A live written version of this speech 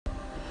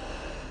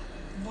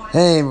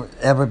Hey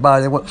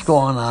everybody, what's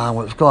going on?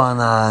 What's going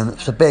on?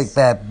 It's the Big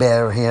Bad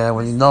Bear here.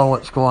 We know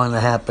what's going to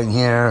happen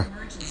here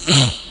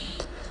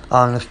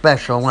on the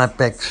Special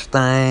Olympics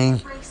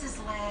thing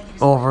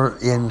over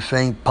in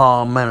St.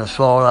 Paul,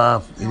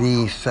 Minnesota,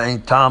 the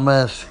St.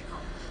 Thomas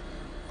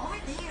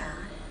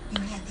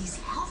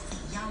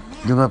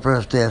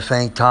University of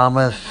St.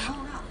 Thomas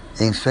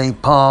in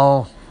St.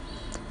 Paul,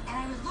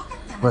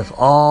 with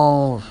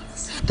all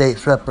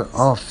states,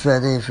 all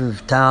cities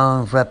and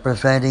towns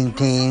representing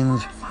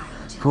teams,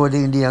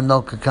 including the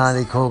Anoka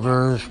County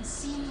Cougars.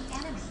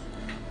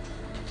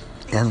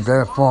 And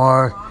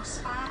therefore,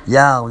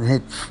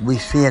 we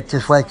see it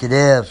just like it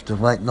is,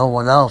 just like no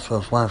one else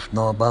wants to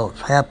know about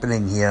what's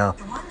happening here.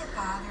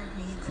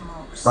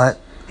 But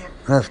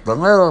just a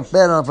little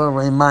bit of a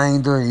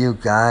reminder, you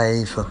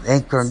guys, of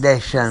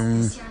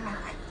incarnation.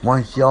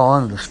 Once y'all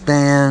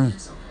understand,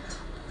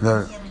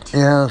 there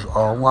is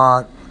a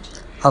lot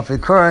of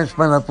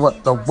encouragement of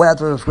what the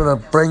weather is going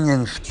to bring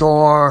in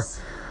store.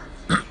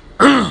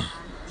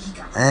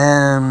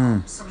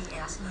 And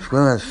it's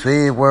going to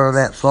see where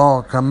that's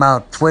all come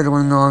out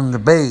twiddling on the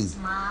bee.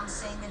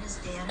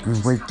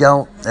 And we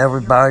don't,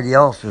 everybody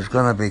else is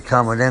going to be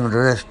coming into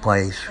this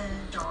place.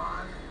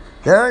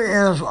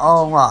 There is a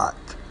lot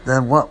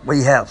than what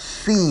we have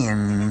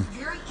seen,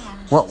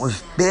 what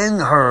was being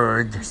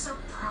heard,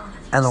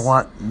 and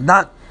what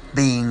not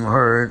being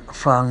heard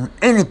from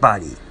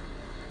anybody.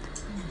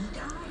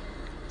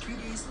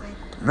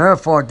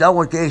 Therefore,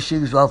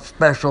 delegations of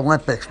Special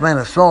Olympics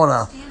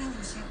Minnesota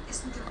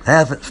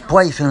have its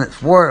place in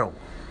its world.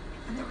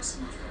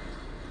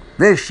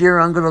 This year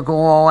I'm going to go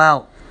all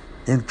out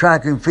in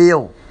track and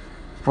field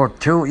for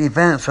 2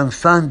 events on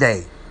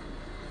Sunday,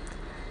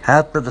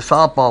 after the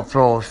softball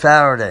throw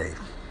Saturday.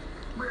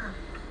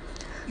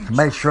 To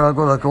make sure I'm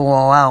going to go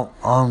all out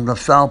on the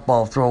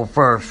softball throw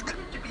first.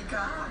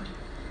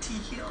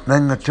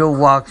 Then the 2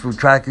 walks from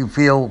track and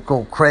field,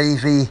 go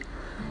crazy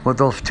with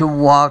those 2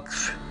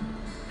 walks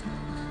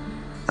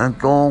and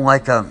go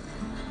like a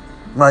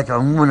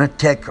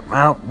lunatic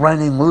out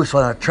running loose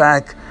on a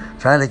track,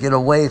 trying to get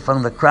away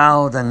from the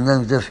crowd, and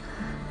then just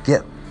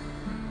get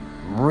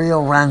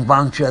real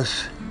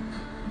rambunctious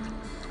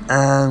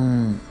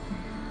and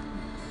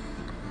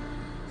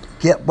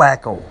get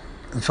wacko.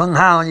 And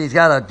somehow you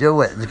gotta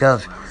do it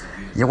because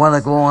you want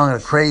to go on a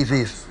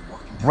crazy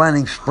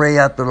running spree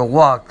after the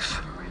walks.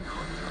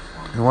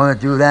 You want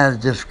to do that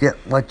and just get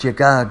what you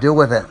gotta do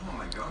with it,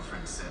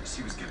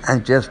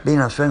 and just being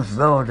a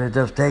sensibility,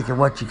 just taking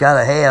what you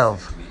gotta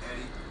have.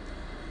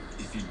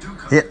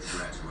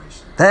 It's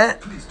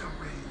that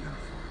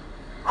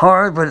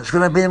hard, but it's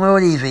going to be a little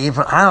easy.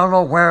 I don't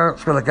know where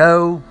it's going to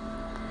go,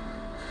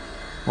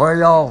 where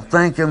y'all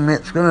thinking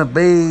it's going to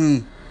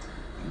be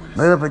a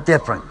little bit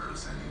different.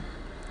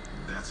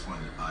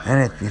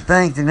 And if you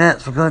think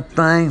that's a good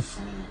thing,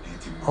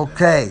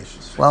 okay.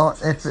 Well,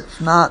 if it's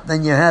not,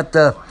 then you have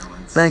to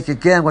think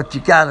again what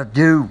you got to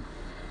do.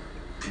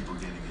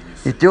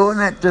 You're doing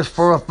it just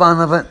for the fun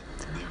of it.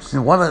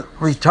 You want to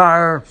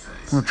retire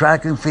from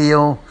track and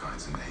field.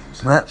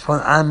 That's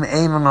what I'm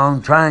aiming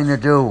on trying to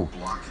do.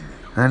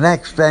 The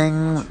next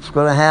thing that's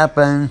going to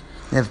happen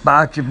is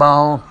bocce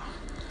ball.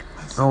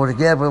 So to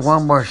give it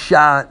one more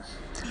shot,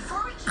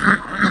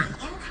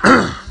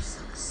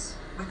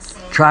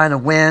 try to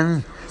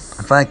win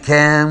if I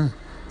can.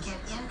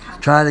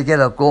 Try to get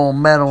a gold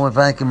medal if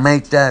I can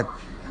make that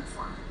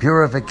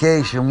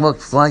purification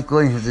look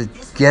likely to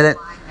get it.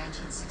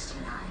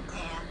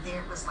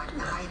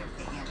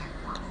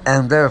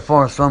 And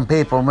therefore, some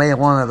people may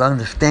want to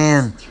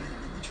understand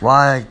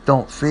why I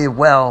don't see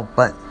well,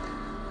 but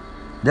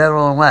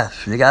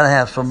nevertheless, you got to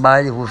have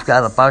somebody who's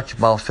got a bocce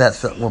ball set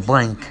that will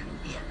blink.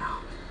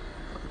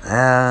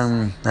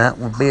 And that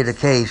will be the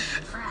case.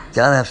 You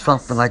got to have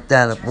something like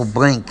that will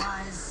blink.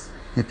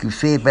 You can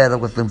see better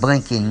with the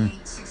blinking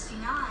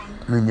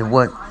than you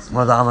would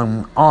without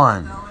them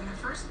on,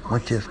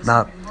 which is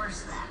not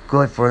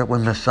good for it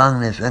when the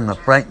sun is in the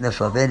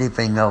brightness of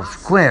anything else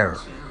clear.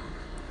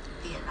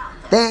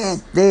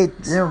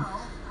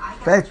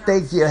 I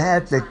think you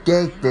have to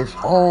take this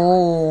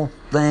whole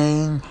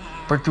thing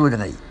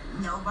opportunity.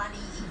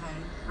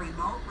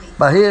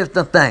 But here's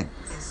the thing.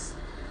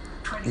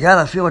 You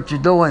gotta see what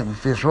you're doing.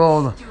 If you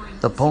throw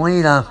the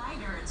Polina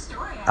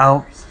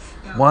out,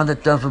 one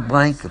that doesn't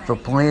blink, if the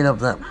Polina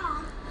that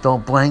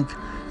don't blink,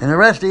 and the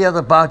rest of the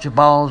other bocce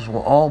balls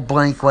will all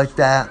blink like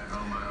that.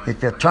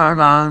 If you turn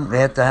on, they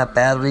have to have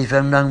batteries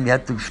in them. You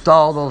have to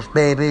install those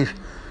babies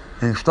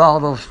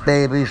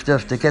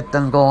just to get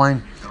them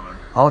going.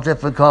 All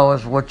different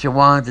colors, what you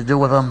wanted to do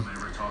with them.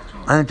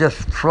 And just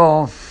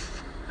throw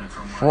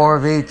 4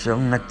 of each,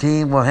 and the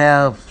team will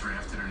have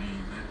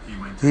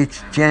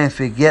each chance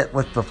you get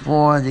with the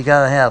 4. You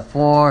gotta have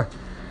 4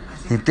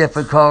 in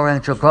different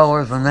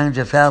colors, and then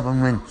just have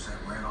them in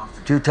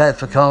 2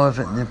 types of colors,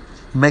 and you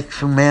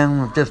mix them in,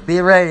 and just be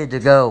ready to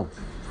go.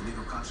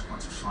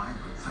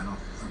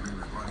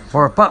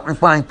 For a pumpkin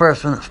playing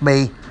person, it's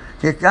me.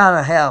 You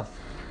gotta have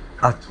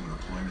a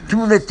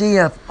unity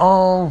of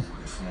all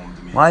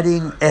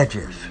lighting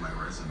edges.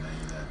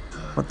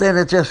 But then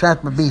it just has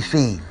to be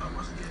seen.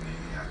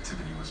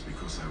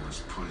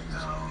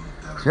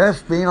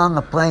 Just being on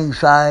the playing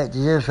side,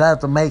 you just have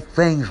to make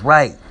things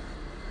right.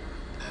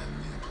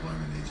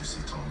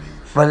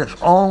 But it's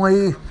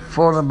only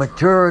for the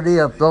maturity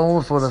of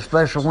those for the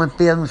Special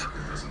Olympians,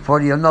 for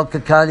the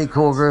Anoka County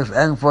Cougars,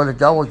 and for the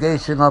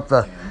delegation of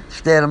the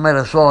state of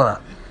Minnesota.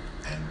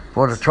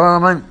 For the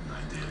tournament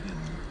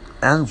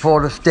and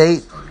for the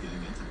state,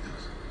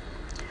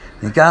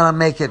 you gotta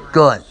make it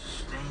good.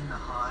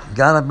 You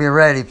gotta be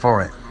ready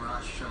for it.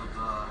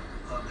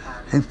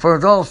 And for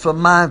those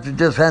sometimes you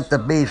just have to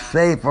be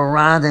safe or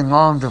riding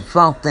on to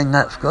something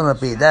that's gonna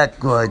be that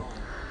good,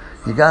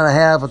 you gotta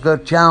have a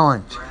good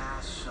challenge.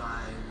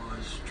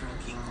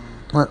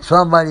 But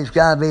somebody's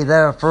gotta be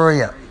there for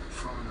you.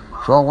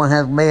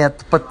 Someone may have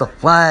to put the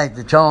flag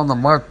to tell them to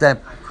mark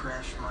that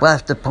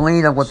plastic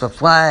polina with the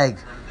flag.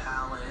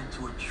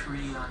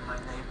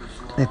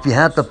 If you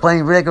have to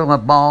play regular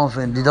balls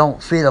and you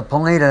don't see the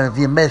polina, if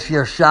you miss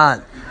your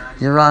shot,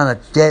 you're on a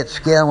dead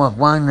scale of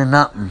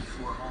 1-0.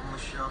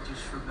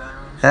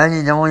 And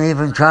you don't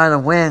even try to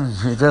win.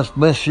 You just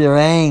miss your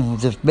aim. You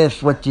just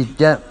miss what you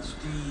got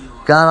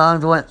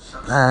onto it.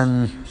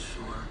 And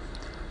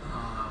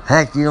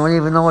heck, you don't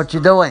even know what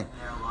you're doing.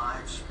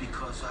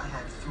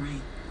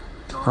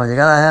 So you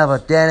gotta have a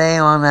dead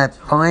aim on that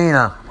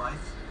polina.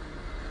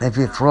 If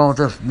you throw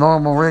just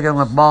normal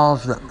regular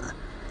balls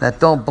that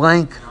don't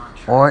blink,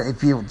 or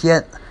if you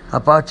get a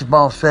bocce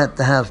ball set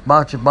that has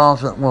bocce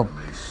balls that will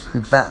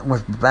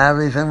with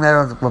batteries in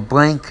there that will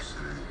blink,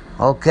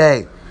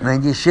 okay,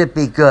 then you should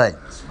be good.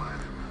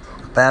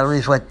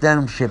 Batteries like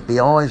them should be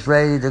always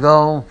ready to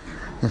go,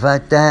 things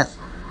like that.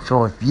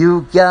 So if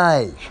you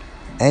guys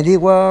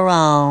anywhere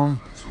around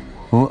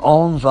who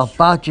owns a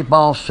bocce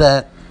ball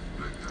set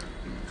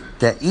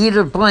that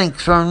either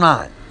blinks or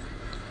not,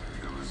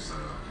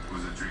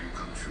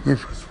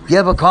 just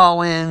give a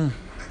call in,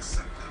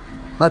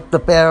 let the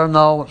bear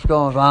know what's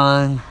going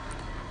on.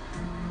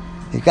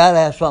 You gotta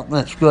have something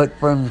that's good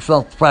for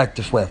himself to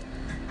practice with.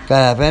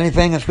 Gotta have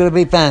anything that's gonna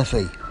be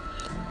fancy.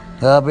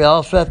 They'll be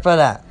all set for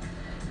that.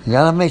 You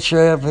gotta make sure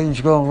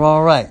everything's going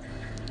all right.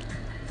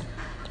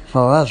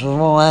 So that's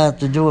all I have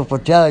to do if I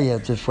tell you,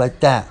 just like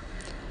that.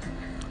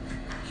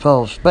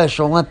 So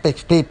Special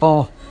Olympics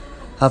people,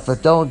 of the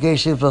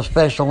delegations of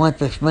Special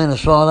Olympics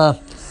Minnesota,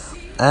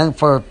 and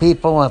for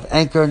people of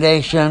Anchor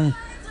Nation,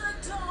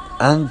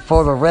 and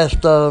for the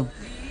rest of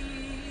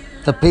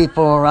the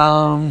people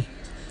around,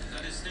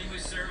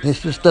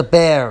 this is the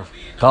bear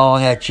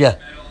calling at you.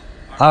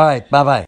 All right, bye-bye.